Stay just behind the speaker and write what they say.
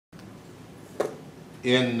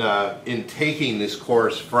in taking this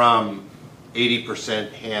course from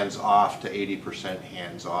 80% hands-off to 80%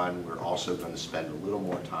 hands-on, we're also going to spend a little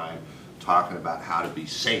more time talking about how to be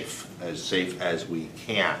safe as we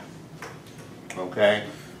can. Okay?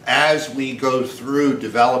 As we go through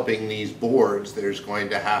developing these boards, there's going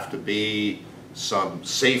to have to be some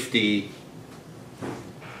safety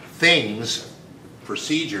things,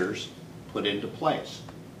 procedures put into place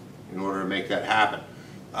in order to make that happen.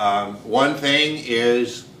 One thing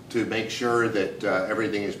is to make sure that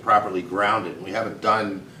everything is properly grounded. We haven't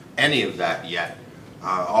done any of that yet.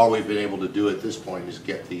 All we've been able to do at this point is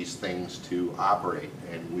get these things to operate,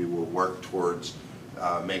 and we will work towards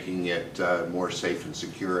making it more safe and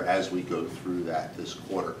secure as we go through that this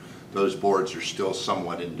quarter. Those boards are still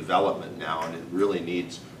somewhat in development now, and it really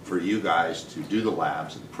needs for you guys to do the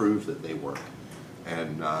labs and prove that they work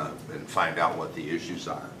and find out what the issues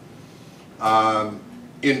are.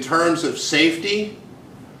 In terms of safety,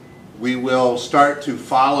 we will start to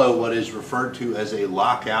follow what is referred to as a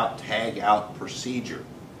lockout tagout procedure.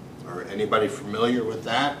 Are anybody familiar with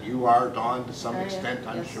that? You are, Dawn, to some extent,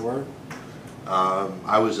 I'm sure.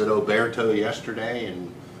 I was at Oberto yesterday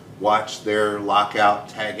and watched their lockout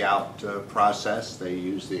tagout process. They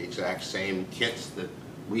use the exact same kits that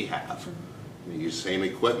we have. They use the same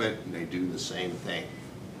equipment and they do the same thing.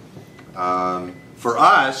 For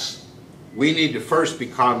us, we need to first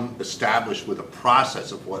become established with a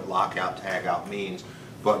process of what lockout tagout means,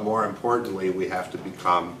 but more importantly, we have to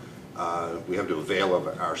become, we have to avail of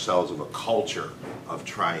ourselves of a culture of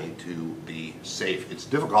trying to be safe. It's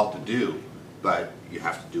difficult to do, but you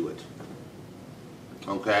have to do it.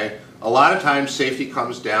 Okay? A lot of times safety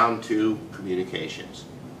comes down to communications,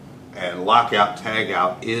 and lockout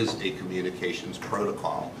tagout is a communications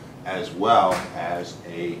protocol as well as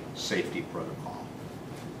a safety protocol.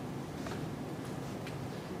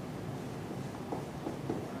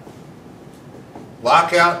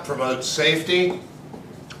 Lockout promotes safety.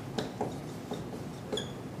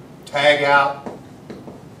 Tagout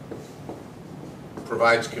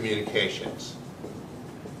provides communications.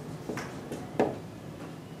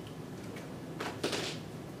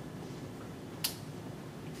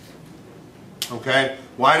 Okay,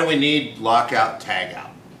 why do we need lockout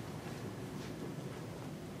tagout?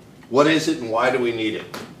 What is it and why do we need it?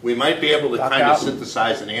 We might be able to kind of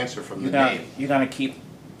synthesize an answer from the name. You're going to keep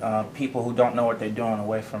people who don't know what they're doing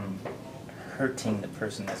away from hurting the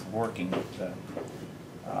person that's working with the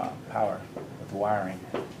power, with the wiring.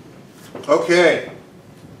 Okay.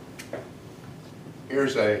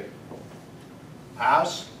 Here's a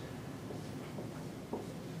house,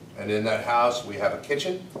 and in that house we have a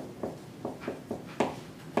kitchen,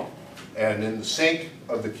 and in the sink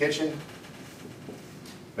of the kitchen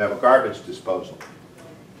we have a garbage disposal.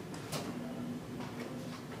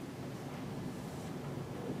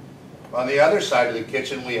 On the other side of the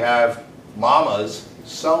kitchen we have Mama's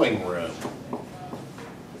sewing room.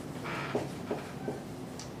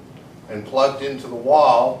 And plugged into the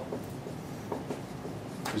wall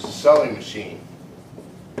is a sewing machine.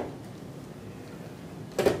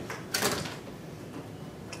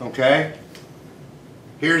 Okay?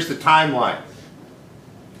 Here's the timeline.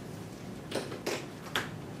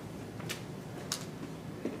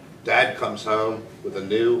 Dad comes home with a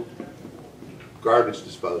new garbage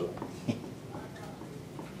disposal.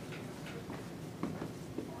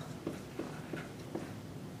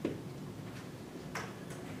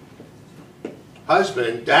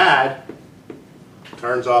 Husband, Dad,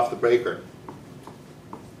 turns off the breaker.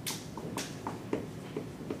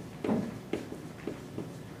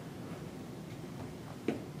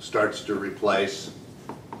 Starts to replace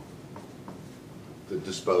the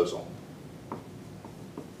disposal.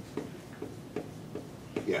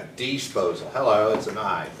 Yeah, disposal. Hello, it's an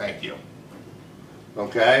I. Thank you.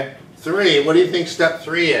 Okay. 3, what do you think step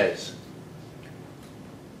 3 is?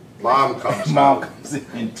 Mom comes Mom comes in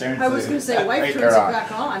and turns I was going to say, wife turns it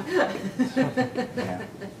back on. Yeah.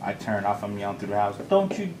 I turn off, I'm yelling through the house,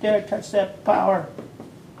 don't you dare touch that power.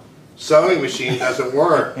 Sewing machine doesn't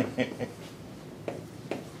work.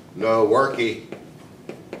 No worky.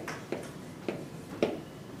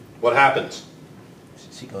 What happens?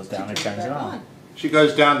 She goes down and turns it on. She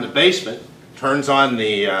goes down in the basement, turns on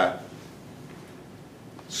the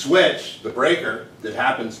switch, the breaker, that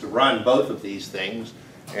happens to run both of these things,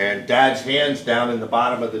 and Dad's hand's down in the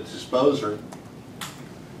bottom of the disposer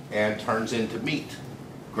and turns into meat.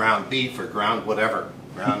 Ground beef or ground whatever,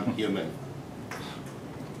 ground human.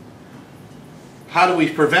 How do we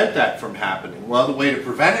prevent that from happening? Well, the way to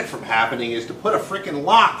prevent it from happening is to put a freaking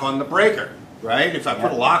lock on the breaker, right? If I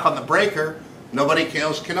put a lock on the breaker, nobody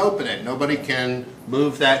else can open it. Nobody can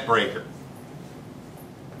move that breaker.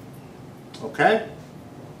 Okay?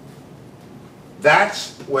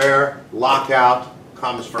 That's where lockout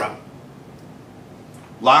comes from.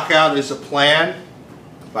 Lockout is a plan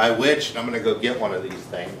by which, and I'm going to go get one of these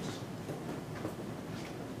things.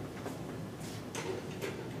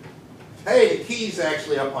 Hey, the key's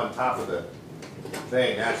actually up on top of the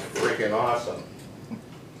thing. That's freaking awesome.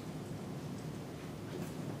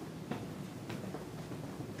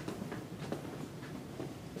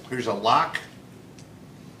 Here's a lock,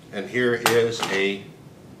 and here is a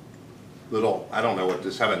little, I don't know what, does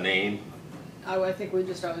this have a name? I think we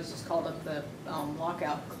just always just called it the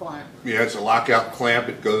lockout clamp. Yeah, it's a lockout clamp.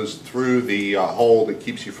 It goes through the hole that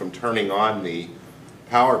keeps you from turning on the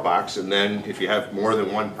power box, and then if you have more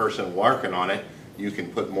than one person working on it, you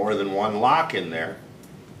can put more than one lock in there.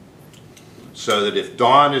 So that if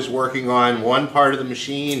Dawn is working on one part of the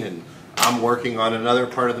machine and I'm working on another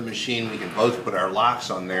part of the machine, we can both put our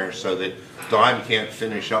locks on there so that Dawn can't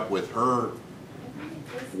finish up with her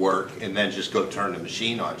work and then just go turn the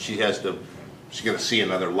machine on. She's going to see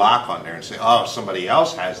another lock on there and say, oh, somebody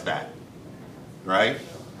else has that, right?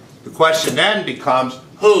 The question then becomes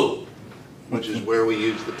who, which is where we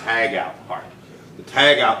use the tag out part. The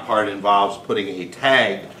tag out part involves putting a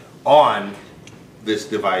tag on this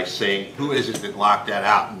device saying, who is it that locked that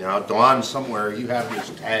out? Now, Dawn, somewhere you have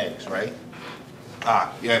these tags, right?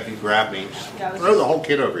 Ah, yeah, if you grab me, just throw the whole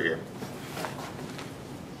kit over here.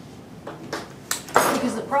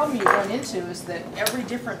 Because the problem you run into is that every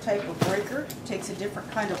different type of breaker takes a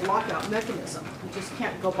different kind of lockout mechanism. You just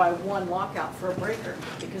can't go by one lockout for a breaker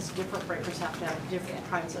because different breakers have to have different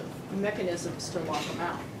kinds of mechanisms to lock them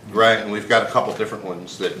out. Right, and we've got a couple different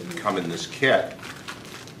ones that come in this kit.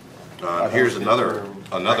 Here's another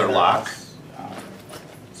lock.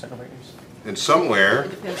 Circuit breakers? And somewhere, It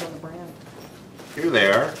depends on the brand. here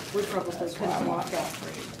they are. We probably put the lockout.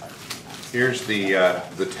 Here's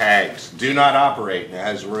the tags. Do not operate. It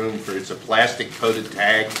has room for, it's a plastic coated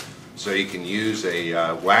tag, so you can use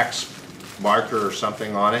a wax marker or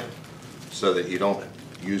something on it so that you don't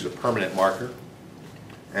use a permanent marker.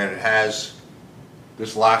 And it has,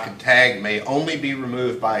 this lock and tag may only be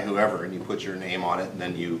removed by whoever, and you put your name on it, and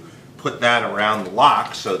then you put that around the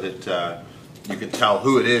lock so that you can tell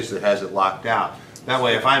who it is that has it locked out. That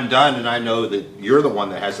way, if I'm done and I know that you're the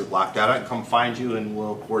one that has it locked out, I can come find you and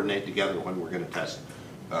we'll coordinate together when we're going to test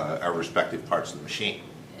our respective parts of the machine.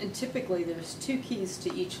 And typically, there's 2 keys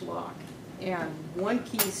to each lock. And one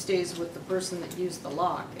key stays with the person that used the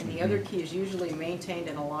lock, and the other key is usually maintained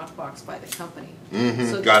in a lockbox by the company.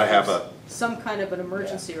 So Got to have a some kind of an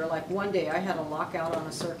emergency, or like one day I had a lockout on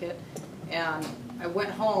a circuit, and I went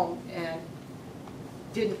home and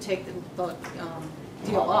didn't take the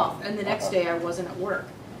deal off, and the next day I wasn't at work.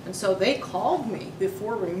 And so they called me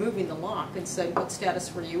before removing the lock and said, what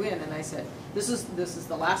status were you in? And I said, this is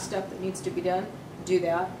the last step that needs to be done. Do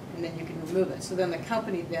that, and then you can remove it. So then the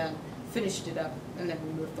company then finished it up and then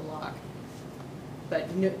removed the lock.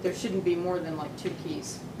 But no, there shouldn't be more than like 2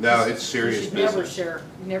 keys. No, it's serious business.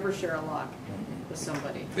 Never share a lock with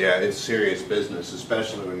somebody. Yeah, it's serious business,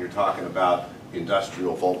 especially when you're talking about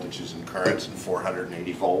industrial voltages and currents and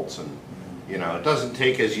 480 volts, and you know, it doesn't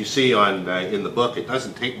take, as you see on in the book, it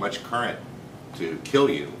doesn't take much current to kill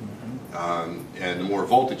you. And the more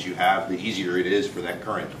voltage you have, the easier it is for that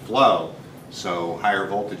current to flow. So higher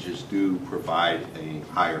voltages do provide a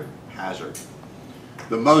higher hazard.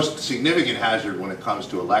 The most significant hazard when it comes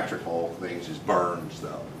to electrical things is burns,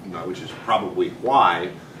 though, you know, which is probably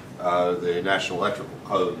why the National Electrical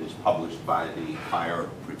Code is published by the Fire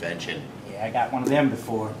Prevention. Yeah, I got one of them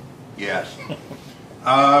before. Yes.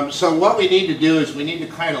 So what we need to do is we need to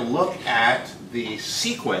kind of look at the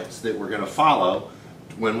sequence that we're going to follow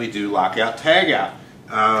when we do lockout tagout.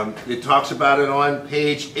 It talks about it on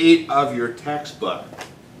page 8 of your textbook.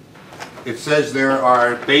 It says there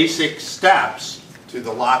are basic steps to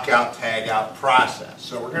the lockout tagout process.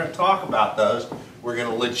 So we're going to talk about those. We're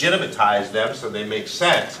going to legitimatize them so they make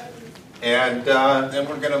sense. And then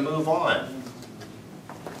we're going to move on.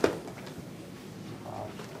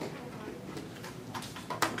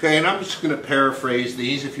 Okay, and I'm just going to paraphrase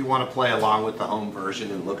these. If you want to play along with the home version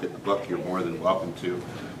and look at the book, you're more than welcome to.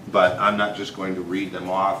 But I'm not just going to read them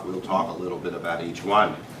off. We'll talk a little bit about each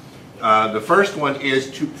one. The first one is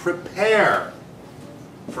to prepare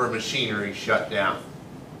for machinery shutdown.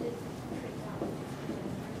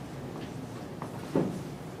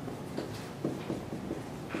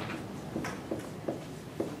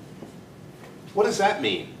 What does that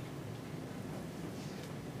mean?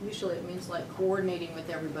 Usually it means like coordinating with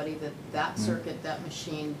everybody that that circuit, that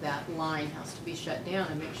machine, that line has to be shut down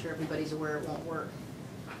and make sure everybody's aware it won't work.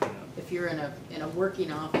 if you're in a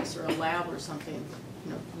working office or a lab or something,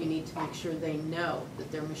 you need to make sure they know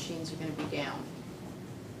that their machines are going to be down.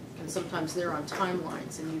 And sometimes they're on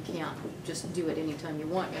timelines, and you can't just do it anytime you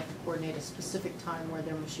want. You have to coordinate a specific time where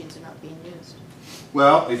their machines are not being used.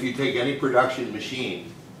 Well, if you take any production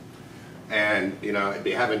machine, and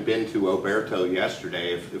having been to Oberto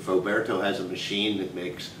yesterday, if Oberto has a machine that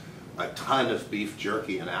makes a ton of beef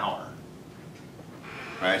jerky an hour,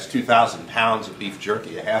 right? It's 2,000 pounds of beef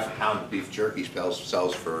jerky. A half a pound of beef jerky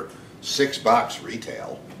sells for $6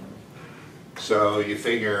 retail. So you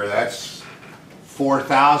figure that's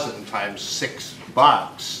 4,000 times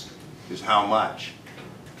 $6 is how much?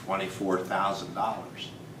 $24,000.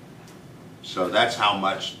 So that's how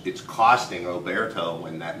much it's costing Oberto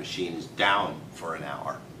when that machine is down for an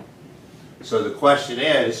hour. So the question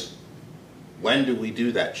is, when do we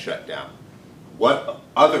do that shutdown? What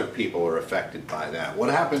other people are affected by that? What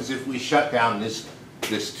happens if we shut down this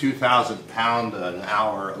 2,000 pound an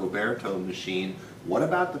hour Oberto machine? What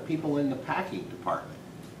about the people in the packing department?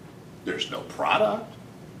 There's no product.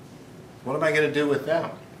 What am I going to do with them?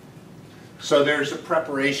 So there's a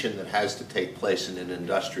preparation that has to take place in an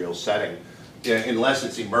industrial setting. Unless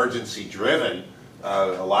it's emergency driven,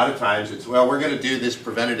 a lot of times it's, well, we're going to do this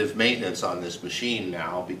preventative maintenance on this machine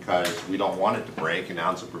now because we don't want it to break. An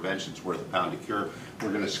ounce of prevention is worth a pound of cure.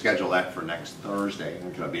 We're going to schedule that for next Thursday.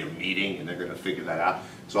 There's going to be a meeting and they're going to figure that out.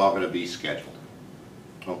 It's all going to be scheduled.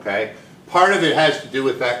 Okay? Part of it has to do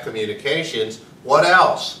with that communications. What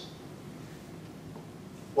else?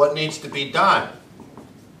 What needs to be done?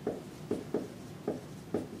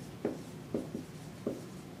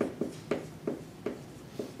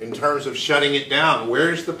 In terms of shutting it down,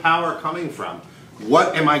 where's the power coming from?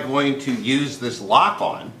 What am I going to use this lock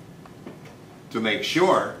on to make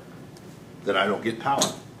sure that I don't get power?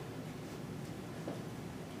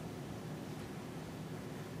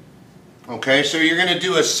 Okay, so you're going to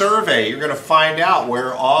do a survey. You're going to find out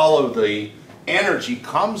where all of the energy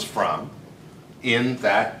comes from in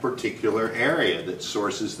that particular area that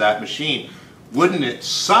sources that machine. Wouldn't it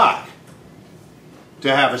suck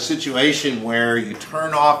to have a situation where you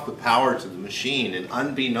turn off the power to the machine and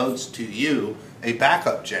unbeknownst to you, a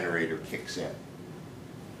backup generator kicks in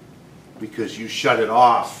because you shut it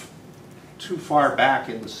off too far back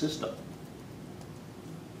in the system?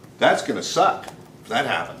 That's going to suck if that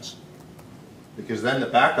happens, because then the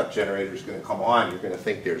backup generator is going to come on, you're going to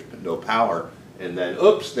think there's no power, and then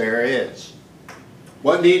oops, there it is.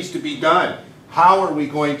 What needs to be done? How are we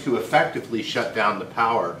going to effectively shut down the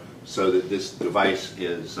power so that this device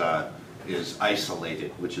is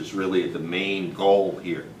isolated, which is really the main goal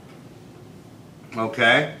here?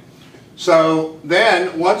 Okay? So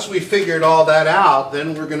then, once we figured all that out,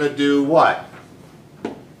 then we're going to do what?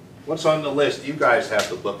 What's on the list? You guys have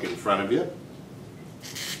the book in front of you.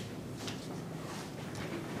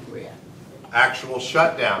 Actual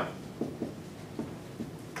shutdown.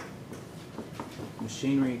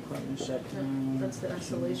 Machinery, equipment shutdown. That's the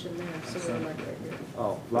isolation there, so we're like right here.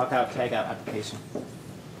 Oh, lockout, tagout application.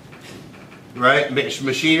 Right?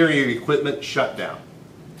 Machinery or equipment shutdown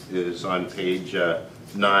is on page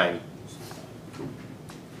 9.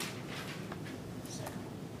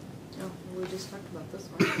 Oh, we just talked about this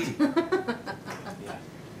one. Yeah.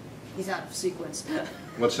 He's out of sequence.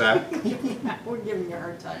 What's that? Yeah, we're giving you a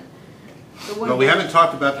hard time. Well, we haven't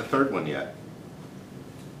talked about the third one yet.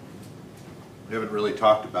 We haven't really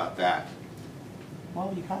talked about that.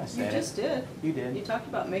 Well, you kind of You said just did. You did. You talked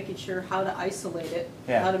about making sure how to isolate it,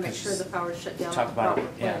 Yeah, how to make 'cause sure the power's shut down in Talk the about proper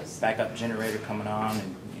yeah, place. backup generator coming on,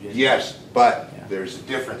 and you did. Yes, but Yeah. there's a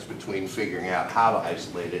difference between figuring out how to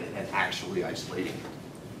isolate it and actually isolating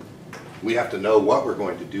it. We have to know what we're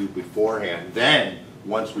going to do beforehand. Then,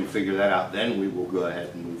 once we figure that out, then we will go ahead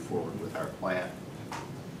and move forward with our plan.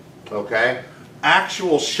 Okay?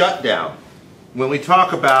 Actual shutdown. When we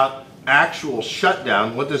talk about actual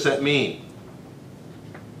shutdown, what does that mean?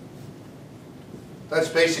 That's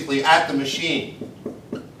basically at the machine.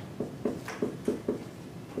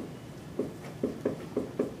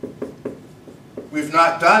 We've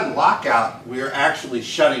not done lockout. We are actually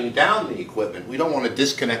shutting down the equipment. We don't want to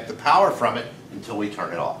disconnect the power from it until we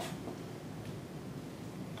turn it off.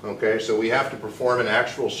 Okay, so we have to perform an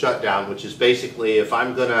actual shutdown, which is basically if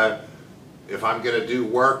I'm gonna do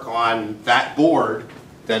work on that board,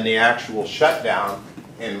 then the actual shutdown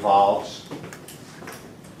involves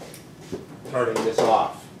turning this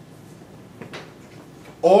off.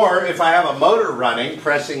 Or if I have a motor running,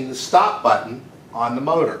 pressing the stop button on the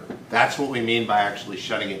motor. That's what we mean by actually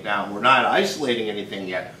shutting it down. We're not isolating anything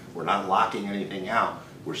yet. We're not locking anything out.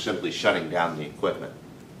 We're simply shutting down the equipment.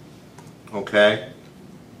 Okay?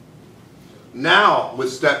 Now,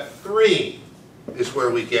 with step 3 is where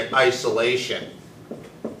we get isolation.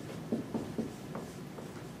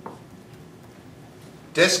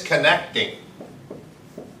 Disconnecting.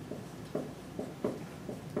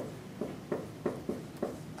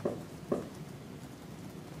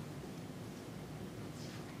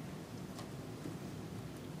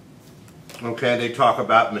 Okay, they talk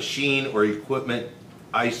about machine or equipment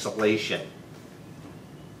isolation.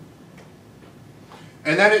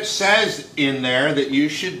 And then it says in there that you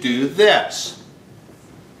should do this.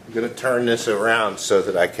 I'm going to turn this around so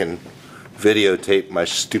that I can videotape my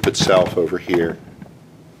stupid self over here.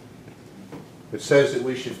 It says that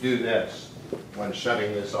we should do this when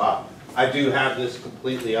shutting this off. I do have this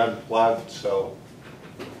completely unplugged, so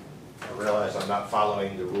I realize I'm not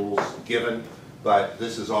following the rules given, but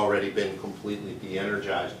this has already been completely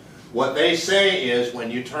de-energized. What they say is when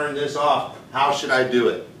you turn this off, how should I do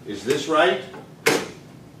it? Is this right?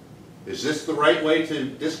 Is this the right way to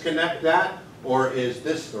disconnect that? Or is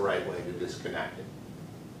this the right way to disconnect it?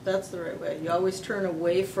 That's the right way. You always turn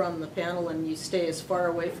away from the panel and you stay as far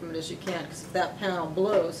away from it as you can, because if that panel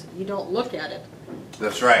blows, you don't look at it.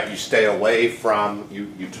 That's right. You stay away from,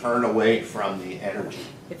 you turn away from the energy.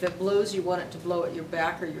 If it blows, you want it to blow at your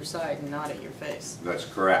back or your side and not at your face. That's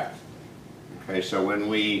correct. Okay, so when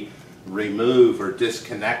we remove or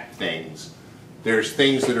disconnect things, there's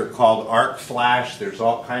things that are called arc flash. There's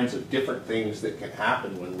all kinds of different things that can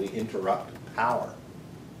happen when we interrupt power.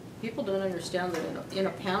 People don't understand that in a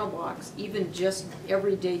panel box, even just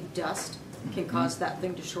everyday dust can cause that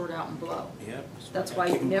thing to short out and blow. Yep. That's why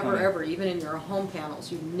you never ever, even in your home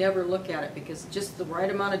panels, you never look at it, because just the right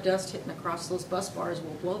amount of dust hitting across those bus bars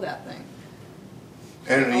will blow that thing.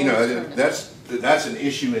 And you know, that's an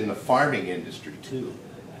issue in the farming industry too.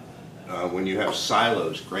 When you have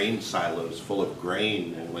silos, grain silos full of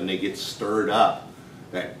grain, and when they get stirred up,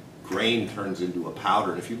 that grain turns into a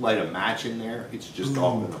powder. And if you light a match in there, it's just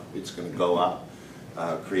all going to go up,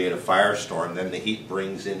 create a firestorm. Then the heat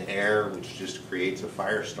brings in air, which just creates a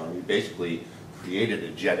firestorm. You basically created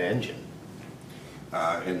a jet engine.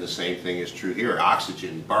 And the same thing is true here.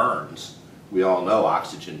 Oxygen burns. We all know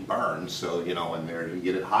oxygen burns, so you know when you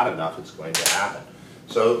get it hot enough, it's going to happen.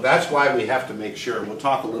 So that's why we have to make sure, and we'll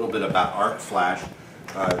talk a little bit about arc flash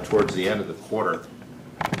towards the end of the quarter.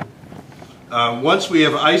 Once we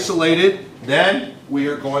have isolated, then we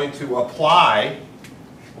are going to apply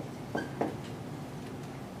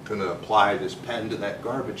this pen to that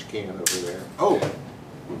garbage can over there. Oh,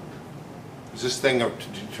 is this thing, did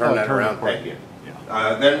you turn that around? Thank you.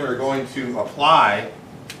 Yeah. Then we're going to apply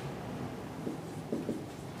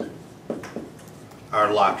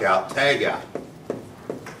our lockout tagout.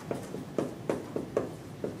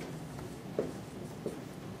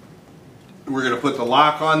 We're going to put the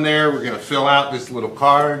lock on there. We're going to fill out this little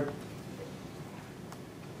card.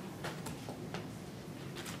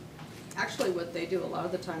 Actually, what they do a lot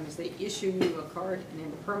of the time is they issue you a card, and in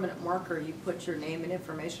a permanent marker you put your name and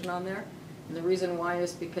information on there. And the reason why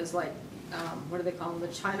is because, like, what do they call them, the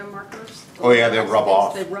China markers? Oh yeah, they rub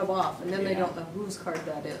off. They rub off, and then they don't know whose card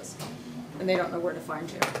that is. And they don't know where to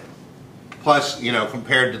find you. Plus, you know,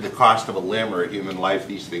 compared to the cost of a limb or a human life,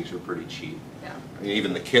 these things are pretty cheap. Yeah. I mean,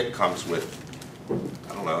 even the kit comes with,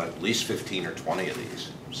 I don't know, at least 15 or 20 of these.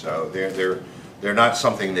 So they're not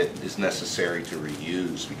something that is necessary to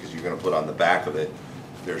reuse, because you're going to put on the back of it,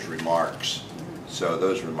 there's remarks. So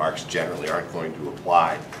those remarks generally aren't going to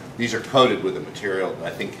apply. These are coated with a material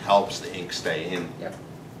that I think helps the ink stay in. Yep.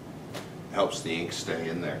 Helps the ink stay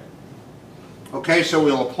in there. Okay, so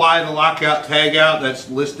we'll apply the lockout tagout. That's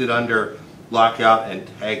listed under lockout and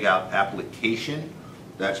tagout application.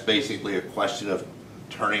 That's basically a question of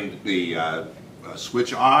turning the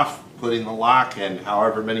switch off, putting the lock, and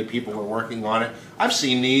however many people are working on it. I've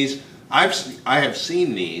seen these. I have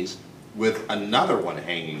seen these with another one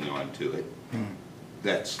hanging onto it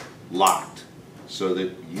that's locked, so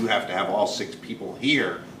that you have to have all 6 people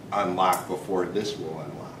here unlock before this will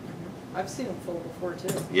unlock. I've seen them full before too.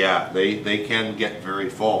 Yeah, they can get very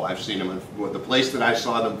full. I've seen them. The place that I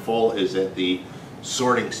saw them full is at the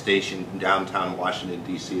sorting station in downtown Washington,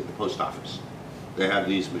 D.C. at the post office. They have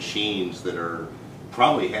these machines that are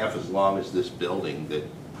probably half as long as this building that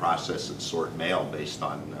process and sort mail based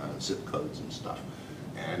on zip codes and stuff.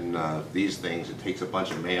 And these things, it takes a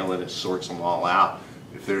bunch of mail and it sorts them all out.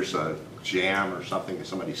 If there's a jam or something, if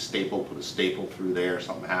somebody put a staple through there,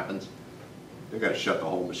 something happens, they've got to shut the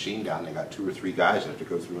whole machine down. They got 2 or 3 guys that have to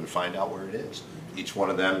go through and find out where it is. Each one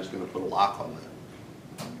of them is going to put a lock on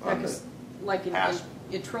the Like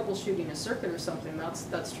in troubleshooting a circuit or something,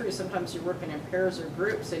 that's true. Sometimes you're working in pairs or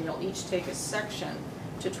groups, and you'll each take a section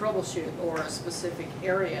to troubleshoot, or a specific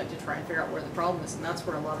area to try and figure out where the problem is, and that's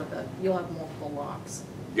where a lot of the, you'll have multiple locks.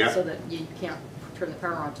 Yeah. So that you can't turn the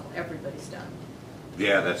power on until everybody's done.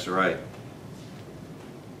 Yeah, that's right.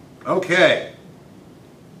 Okay.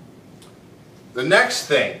 The next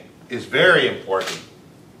thing is very important.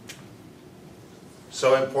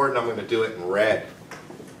 So important, I'm going to do it in red.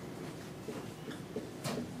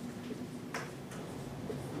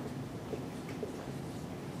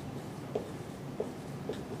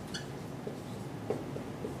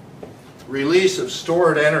 Release of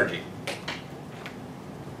stored energy.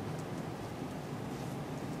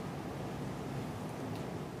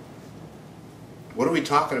 What are we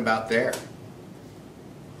talking about there?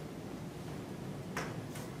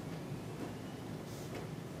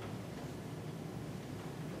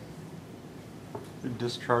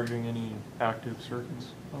 Discharging any active circuits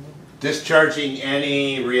on them? Discharging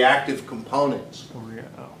any reactive components, Or, yeah,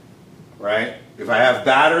 oh. right? If I have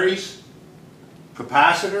batteries,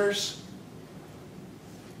 capacitors,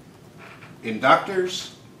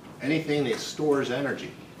 inductors, anything that stores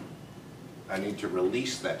energy, I need to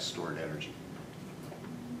release that stored energy.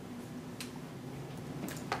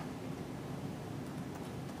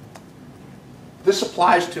 This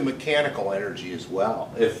applies to mechanical energy as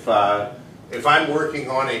well. If I'm working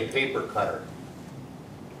on a paper cutter,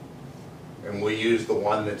 and we use the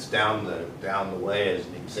one that's down the way as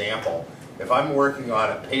an example, if I'm working on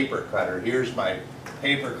a paper cutter, here's my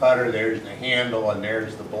paper cutter, there's the handle, and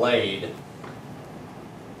there's the blade.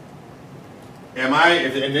 And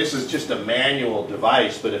this is just a manual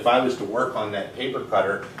device, but if I was to work on that paper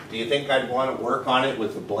cutter, do you think I'd want to work on it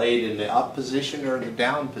with the blade in the up position or the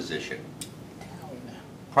down position?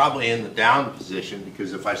 Probably in the down position,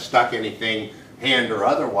 because if I stuck anything, hand or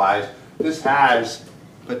otherwise, this has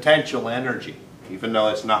potential energy. Even though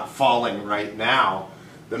it's not falling right now,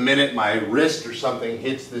 the minute my wrist or something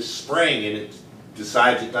hits this spring and it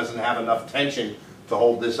decides it doesn't have enough tension to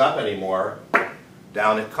hold this up anymore,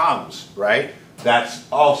 down it comes, right? That's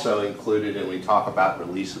also included when we talk about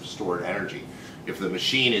release of stored energy. If the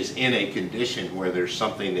machine is in a condition where there's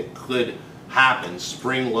something that could happen,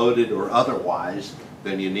 spring-loaded or otherwise,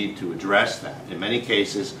 then you need to address that. In many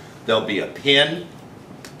cases, there'll be a pin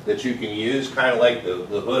that you can use, kind of like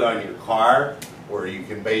the hood on your car, where you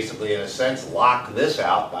can basically, in a sense, lock this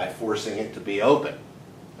out by forcing it to be open.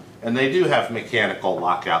 And they do have mechanical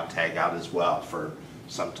lockout, tagout as well for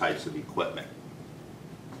some types of equipment.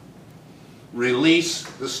 Release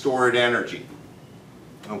the stored energy.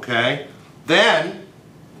 Okay? Then,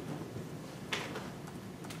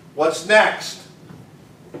 what's next?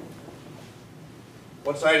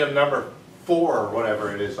 What's item number 4 or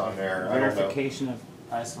whatever it is on there? I don't know. Verification of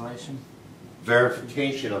isolation.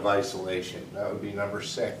 Verification of isolation. That would be number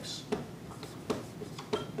 6.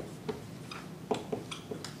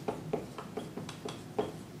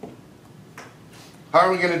 How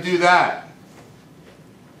are we going to do that?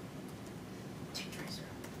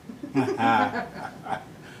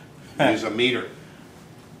 Use a meter.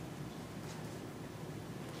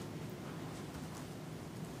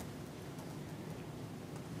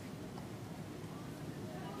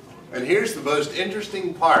 And here's the most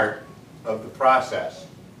interesting part of the process.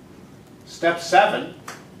 Step 7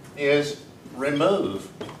 is remove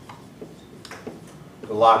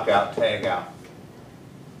the lockout, tagout.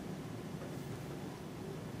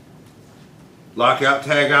 Lockout,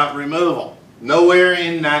 tagout, removal. Nowhere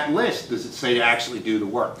in that list does it say to actually do the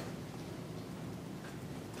work.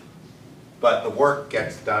 But the work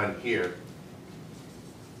gets done here.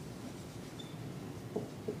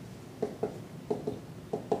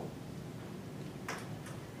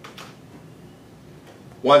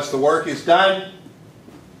 Once the work is done,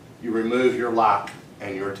 you remove your lock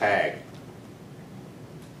and your tag.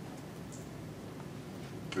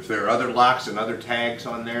 If there are other locks and other tags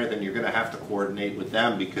on there, then you're going to have to coordinate with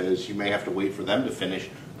them, because you may have to wait for them to finish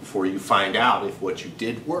before you find out if what you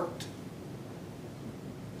did worked.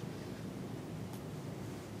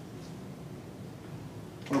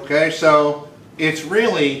 Okay, so it's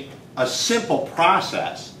really a simple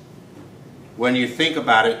process when you think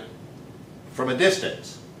about it from a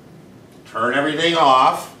distance. Turn everything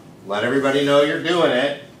off, let everybody know you're doing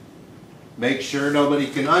it, make sure nobody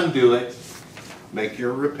can undo it, make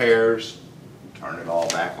your repairs, turn it all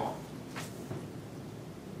back on.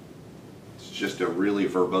 It's just a really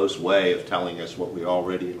verbose way of telling us what we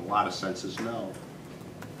already, in a lot of senses, know.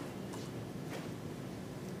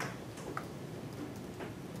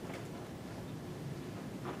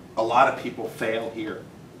 A lot of people fail here.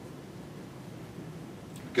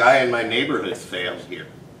 Guy in my neighborhood failed here.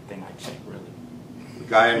 Thing I check really.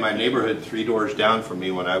 Guy in my neighborhood 3 doors down from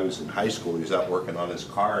me when I was in high school, he was out working on his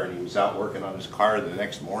car, and he was out working on his car the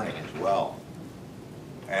next morning as well,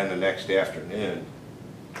 and the next afternoon.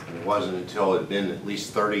 And it wasn't until it had been at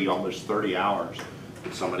least 30, almost 30 hours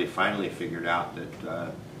that somebody finally figured out that,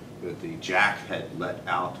 that the jack had let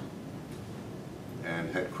out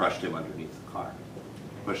and had crushed him underneath the car.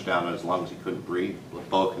 Pushed down on his lungs, he couldn't breathe,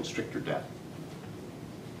 boa constrictor death.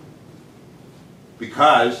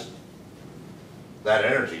 Because that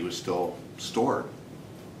energy was still stored.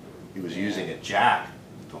 He was using a jack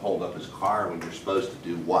to hold up his car when you're supposed to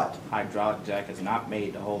do what? Hydraulic jack is not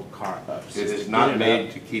made to hold a car up. It is not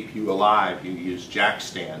made to keep you alive. You use jack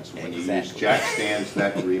stands. When you use jack stands,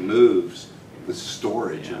 that removes the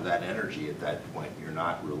storage of that energy at that point. You're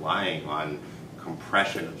not relying on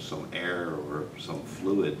compression of some air or some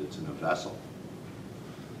fluid that's in a vessel.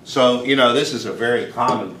 So, you know, this is a very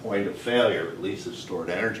common point of failure, at least of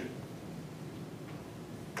stored energy.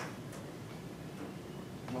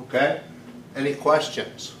 Okay? Any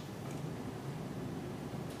questions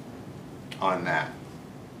on that?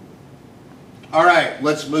 All right,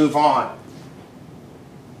 let's move on.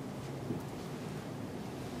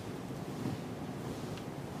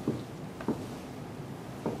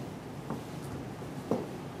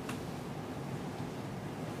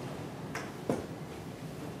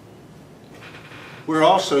 We're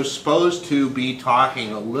also supposed to be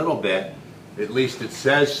talking a little bit, at least it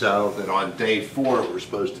says so, that on day 4 we're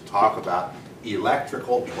supposed to talk about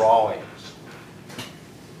electrical drawings.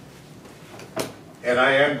 And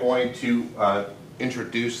I am going to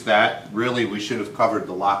introduce that. Really, we should have covered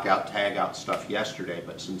the lockout, tagout stuff yesterday,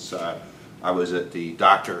 but since I was at the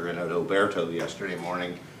doctor and at Alberto yesterday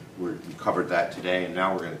morning, we covered that today, and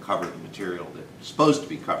now we're going to cover the material that's supposed to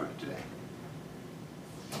be covered today,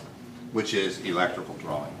 which is electrical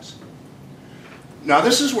drawings. Now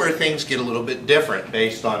this is where things get a little bit different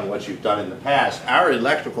based on what you've done in the past. Our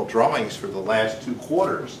electrical drawings for the last 2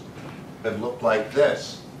 quarters have looked like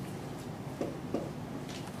this.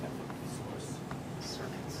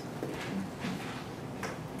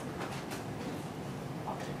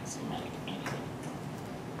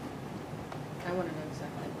 I want to know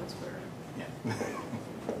exactly what's where. Yeah.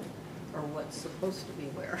 Or what's supposed to be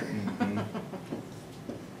where. Mm-hmm.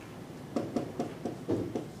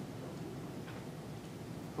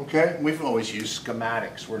 Okay, we've always used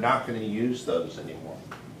schematics. We're not going to use those anymore.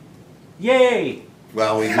 Yay!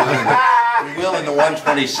 Well, we will in the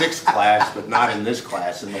 126 class, but not in this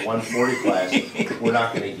class. In the 140 class, we're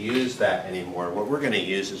not going to use that anymore. What we're going to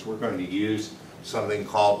use is we're going to use something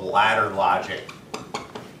called ladder logic.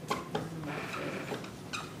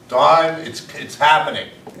 Dawn, it's happening.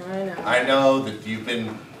 I know. I know that you've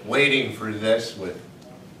been waiting for this with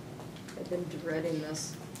I've been dreading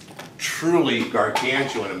this. truly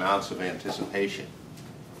gargantuan amounts of anticipation.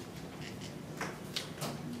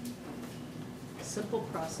 Simple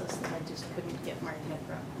process that I just couldn't get my head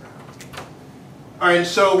wrapped around. All right,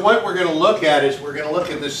 so what we're going to look at is we're going to look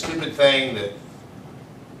at this stupid thing that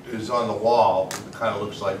is on the wall. It kind of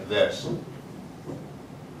looks like this. And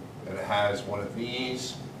it has one of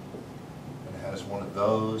these, and it has one of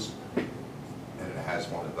those, and it has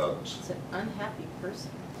one of those. It's an unhappy person.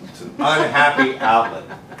 It's an unhappy outlet.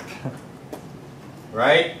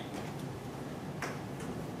 Right?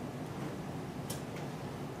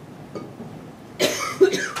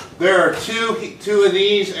 There are two of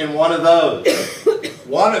these and one of those.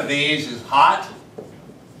 One of these is hot.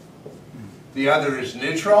 The other is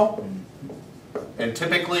neutral. And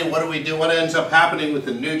typically, what do we do? What ends up happening with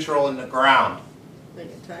the neutral and the ground? They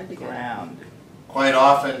get tied together. Ground. Quite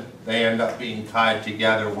often, they end up being tied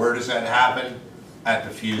together. Where does that happen? At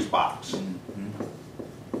the fuse box.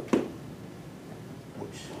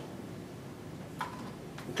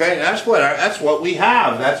 Okay, that's what we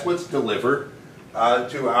have. That's what's delivered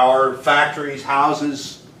to our factories,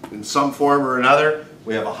 houses, in some form or another.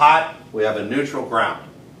 We have a hot, we have a neutral ground.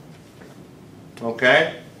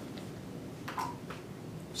 Okay?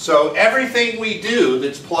 So everything we do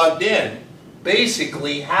that's plugged in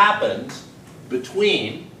basically happens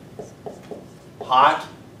between hot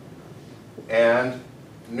and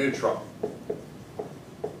neutral.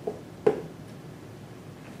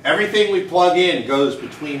 Everything we plug in goes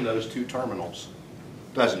between those two terminals,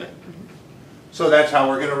 doesn't it? So that's how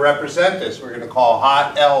we're going to represent this. We're going to call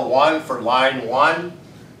hot L1 for line 1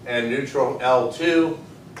 and neutral L2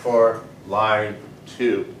 for line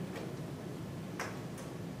 2.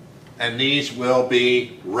 And these will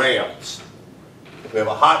be rails. We have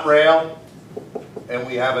a hot rail and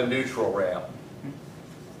we have a neutral rail.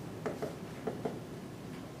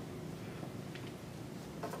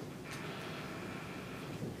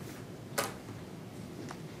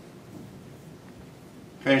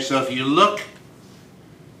 Okay, so if you look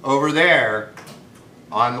over there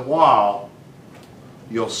on the wall,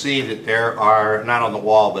 you'll see that there are, not on the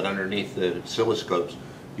wall, but underneath the oscilloscopes,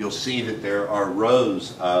 you'll see that there are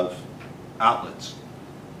rows of outlets.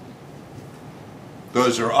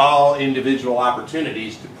 Those are all individual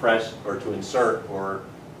opportunities to press or to insert or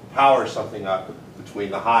power something up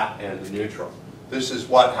between the hot and the neutral. This is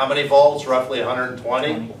what, how many volts? Roughly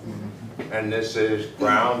 120? And this is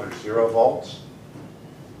ground or 0 volts.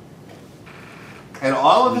 And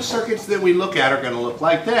all of the circuits that we look at are going to look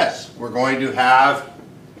like this. We're going to have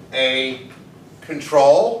a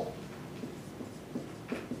control.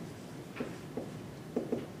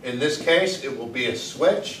 In this case, it will be a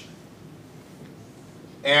switch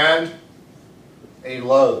and a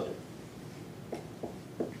load.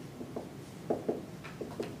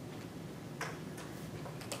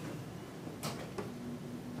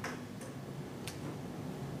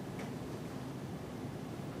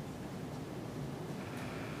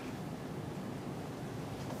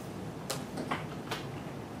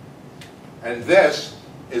 And this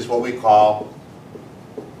is what we call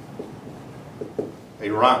a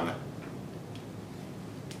run.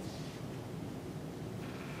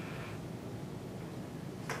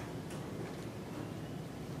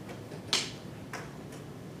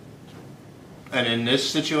 And in this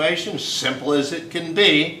situation, simple as it can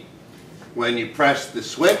be, when you press the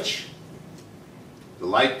switch, the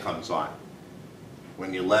light comes on.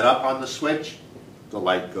 When you let up on the switch, the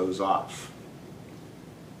light goes off.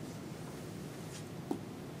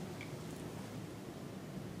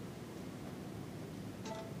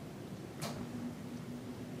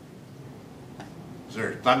 Is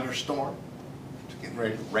there a thunderstorm? It's getting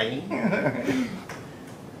ready to rain.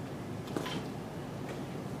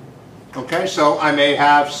 Okay, so I may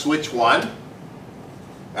have switch 1.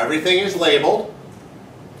 Everything is labeled.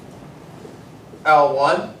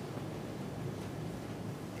 L1.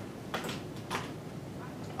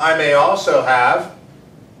 I may also have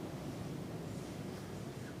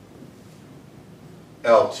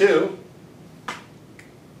L2.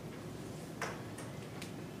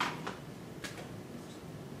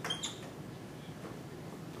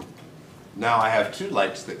 Now I have 2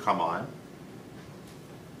 lights that come on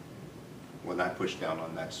when I push down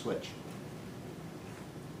on that switch.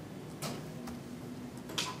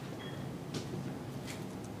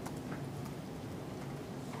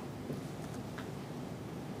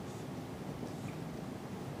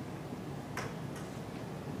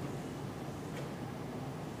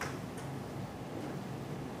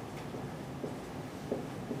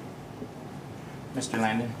 Mr.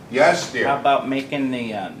 Landon? Yes, dear. How about making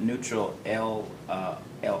the neutral LO?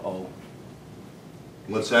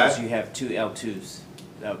 What's that? Because you have 2 L2s.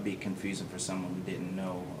 That would be confusing for someone who didn't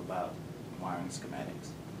know about wiring schematics.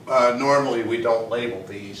 Normally we don't label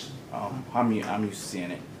these. I'm used to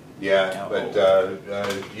seeing it. Yeah, LO.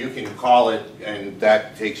 but you can call it, and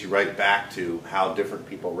that takes you right back to how different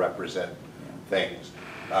people represent things.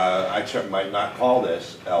 I might not call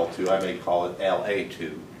this L2, I may call it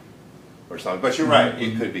LA2 or something, but you're right,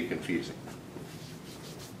 it could be confusing.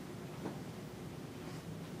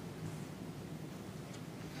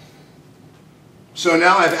 So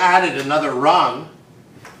now I've added another rung,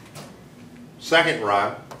 second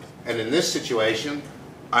rung, and in this situation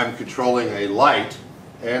I'm controlling a light,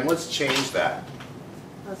 and let's change that.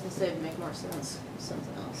 I was going to say it'd make more sense,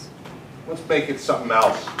 something else. Let's make it something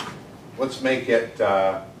else. Let's make it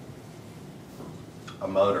a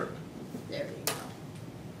motor. There you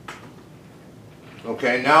go.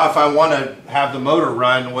 Okay, now if I want to have the motor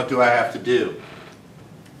run, what do I have to do?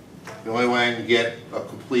 The only way I can get a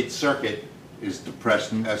complete circuit is to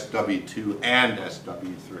press SW2 and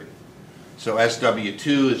SW3. So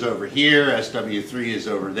SW2 is over here, SW3 is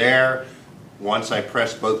over there. Once I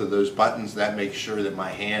press both of those buttons, that makes sure that my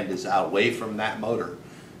hand is away from that motor.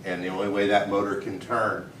 And the only way that motor can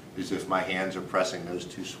turn is if my hands are pressing those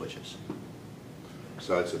 2 switches.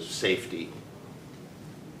 So it's a safety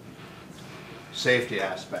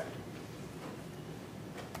aspect.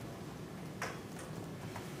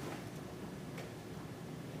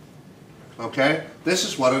 Okay, this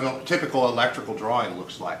is what a typical electrical drawing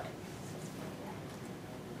looks like.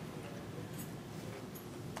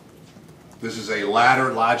 This is a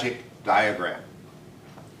ladder logic diagram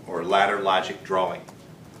or ladder logic drawing.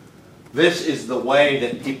 This is the way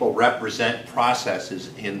that people represent processes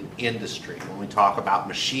in industry. When we talk about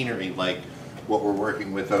machinery like what we're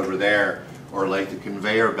working with over there, or like the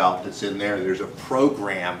conveyor belt that's in there, there's a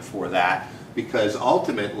program for that, because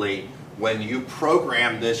ultimately when you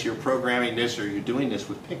program this, you're programming this, or you're doing this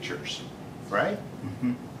with pictures, right?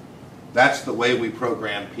 Mm-hmm. That's the way we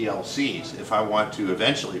program PLCs. If I want to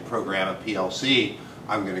eventually program a PLC,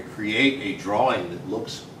 I'm going to create a drawing that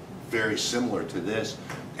looks very similar to this,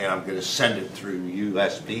 and I'm going to send it through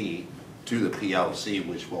USB to the PLC,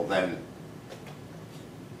 which will then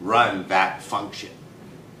run that function.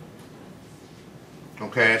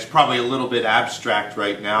 Okay, it's probably a little bit abstract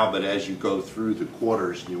right now, but as you go through the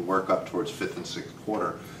quarters and you work up towards 5th and 6th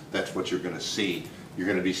quarter, that's what you're going to see. You're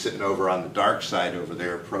going to be sitting over on the dark side over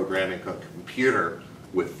there programming a computer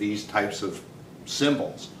with these types of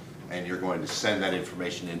symbols, and you're going to send that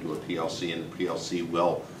information into a PLC, and the PLC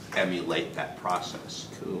will emulate that process.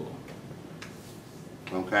 Cool.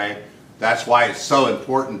 Okay? That's why it's so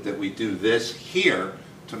important that we do this here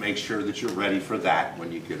to make sure that you're ready for that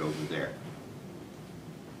when you get over there.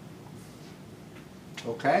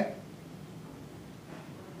 Okay?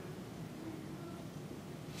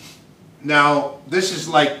 Now, this is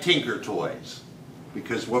like Tinker Toys,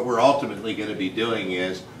 because what we're ultimately going to be doing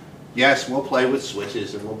is, yes, we'll play with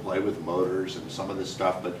switches and we'll play with motors and some of this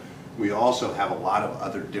stuff, but we also have a lot of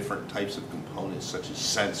other different types of components, such as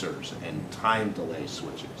sensors and time delay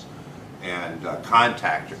switches and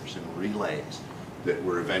contactors and relays that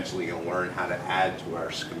we're eventually going to learn how to add to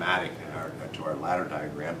our schematic and to our ladder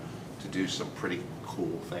diagram to do some pretty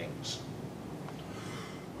cool things.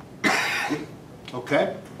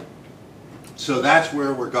 Okay? So that's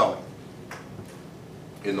where we're going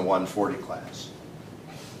in the 140 class.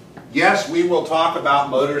 Yes, we will talk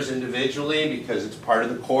about motors individually because it's part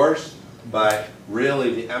of the course, but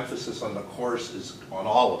really the emphasis on the course is on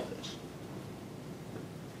all of this.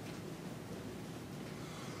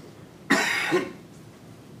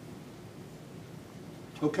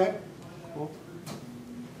 Okay? Cool.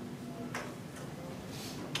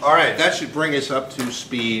 All right, that should bring us up to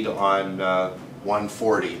speed on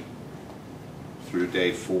 140 through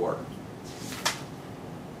day 4.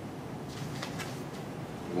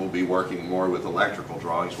 We'll be working more with electrical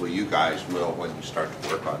drawings. Well, you guys will when you start to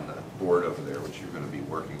work on the board over there, which you're going to be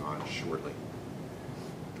working on shortly.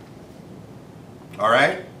 All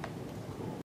right?